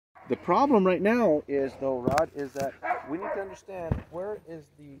The problem right now is, though, Rod, is that we need to understand where is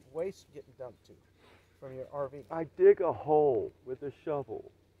the waste getting dumped to from your RV. I dig a hole with a shovel.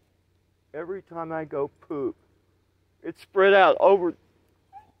 Every time I go poop, it's spread out over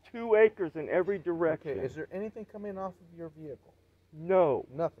 2 acres in every direction. Okay, is there anything coming off of your vehicle? No.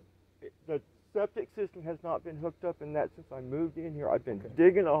 Nothing. The septic system has not been hooked up in that since I moved in here. I've been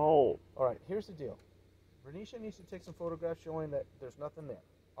digging a hole. All right, here's the deal. Renisha needs to take some photographs showing that there's nothing there.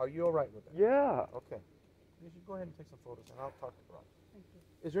 Are you all right with that? Yeah. Okay. You should go ahead and take some photos, and I'll talk to Rod. Thank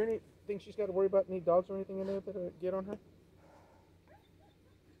you. Is there anything she's got to worry about? Any dogs or anything in there that get on her?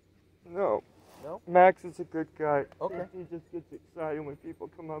 No. No? Max is a good guy. Okay. He just gets excited when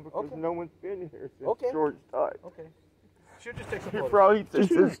people come on because no one's been here since George died. Okay. She'll just take some He photos. probably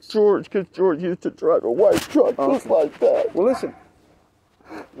thinks it's George because George used to drive a white truck just like that. Well, listen.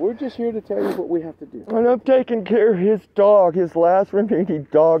 We're just here to tell you what we have to do. And I'm taking care of his dog, his last remaining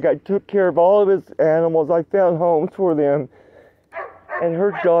dog. I took care of all of his animals. I found homes for them. And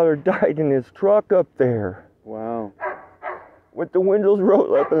her daughter died in his truck up there. Wow. With the windows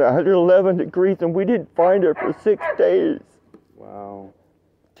rolled up at 111 degrees, and we didn't find her for 6 days. Wow.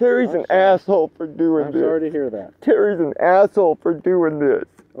 Terry's an asshole for doing this. I'm sorry to hear that. Terry's an asshole for doing this.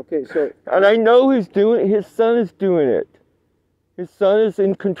 Okay, so... And I know he's doing it. His son is doing it. His son is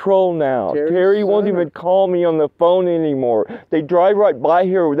in control now. Terry won't even call me on the phone anymore. They drive right by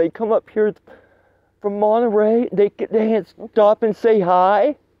here. They come up here from Monterey. They can't stop and say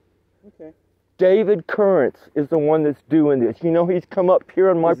hi. Okay. David Currents is the one that's doing this. You know, he's come up here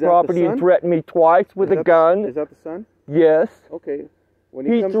on my property and threatened me twice with a gun. Is that the son? Yes. Okay. When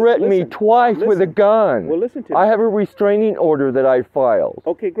he threatened me twice with a gun. Well, listen to me. I have a restraining order that I filed.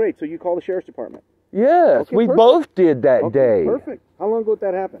 Okay, great. So you call the sheriff's department? Yes, okay, we both did that day. Perfect. How long ago did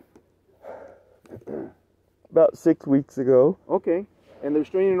that happen? About 6 weeks ago. Okay. And the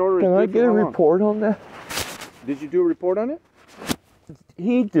restraining order is Can I get a report on that? Did you do a report on it?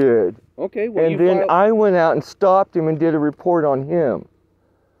 He did. Okay. Well, and then I went out and stopped him and did a report on him.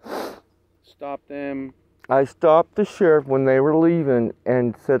 Stopped them? I stopped the sheriff when they were leaving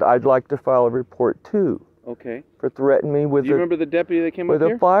and said I'd like to file a report too. Okay. For threatening me with Do you remember the deputy that came up here?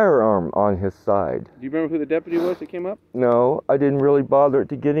 With a firearm on his side. Do you remember who the deputy was that came up? No, I didn't really bother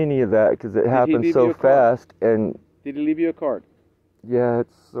to get any of that because it happened so fast. And did he leave you a card? Yeah,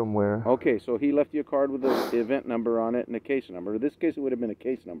 it's somewhere. Okay, so he left you a card with the event number on it and a case number. In this case, it would have been a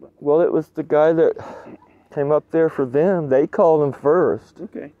case number. Well, it was the guy that came up there for them. They called him first.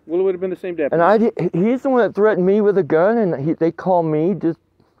 Okay. Well, it would have been the same deputy. And he's the one that threatened me with a gun, and they called me just...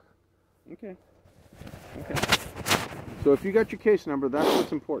 Okay. Okay. So if you got your case number, that's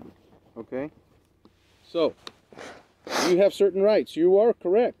what's important. Okay? So, you have certain rights. You are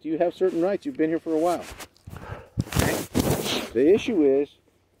correct. You have certain rights. You've been here for a while. Okay? The issue is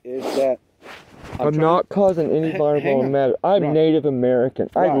that... I'm not causing any environmental matter. I'm Native American.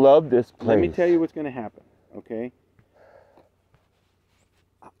 I love this place. Let me tell you what's going to happen. Okay?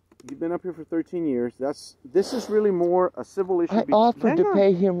 You've been up here for 13 years. This is really more a civil issue. I offered to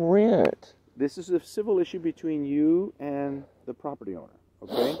pay him rent. This is a civil issue between you and the property owner,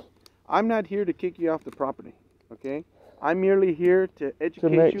 okay? I'm not here to kick you off the property, okay? I'm merely here to educate you.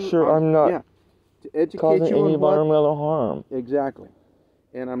 To make sure I'm not to educate causing you any environmental harm. Exactly.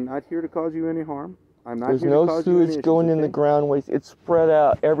 And I'm not here to cause you any harm. I'm not There's here no to cause you any sewage going in the ground waste. It's spread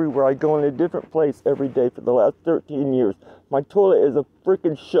out everywhere. I go in a different place every day for the last 13 years. My toilet is a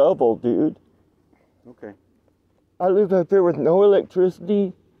freaking shovel, dude. Okay. I live out there with no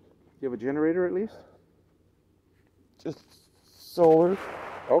electricity. Do you have a generator at least? Just solar.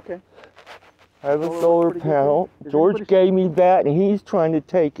 Okay. I have a solar panel. George gave me that, and he's trying to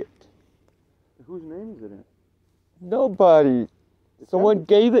take it. Whose name is it in? Nobody. Someone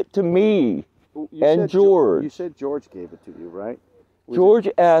gave it to me and George. You said George gave it to you, right? George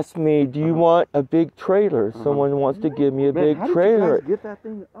asked me, do you want a big trailer? Someone wants to give me a big trailer. How did you guys get that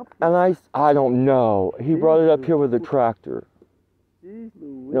thing up here? And I don't know. He brought it up here with a tractor.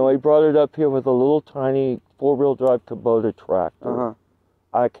 No, he brought it up here with a little tiny 4-wheel drive Kubota tractor.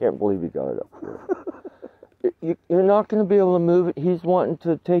 I can't believe he got it up here. You're not going to be able to move it. He's wanting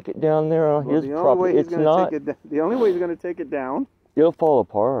to take it down there on his property. It's not. The only way he's going to take it down. It'll fall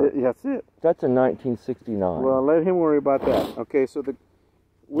apart. That's it. That's a 1969. Well, let him worry about that. Okay, so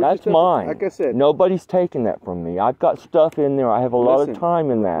that's mine. Like I said, nobody's taking that from me. I've got stuff in there. I have a lot of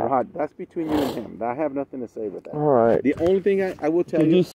time in that. Rod, that's between you and him. I have nothing to say with that. All right. The only thing I will tell you.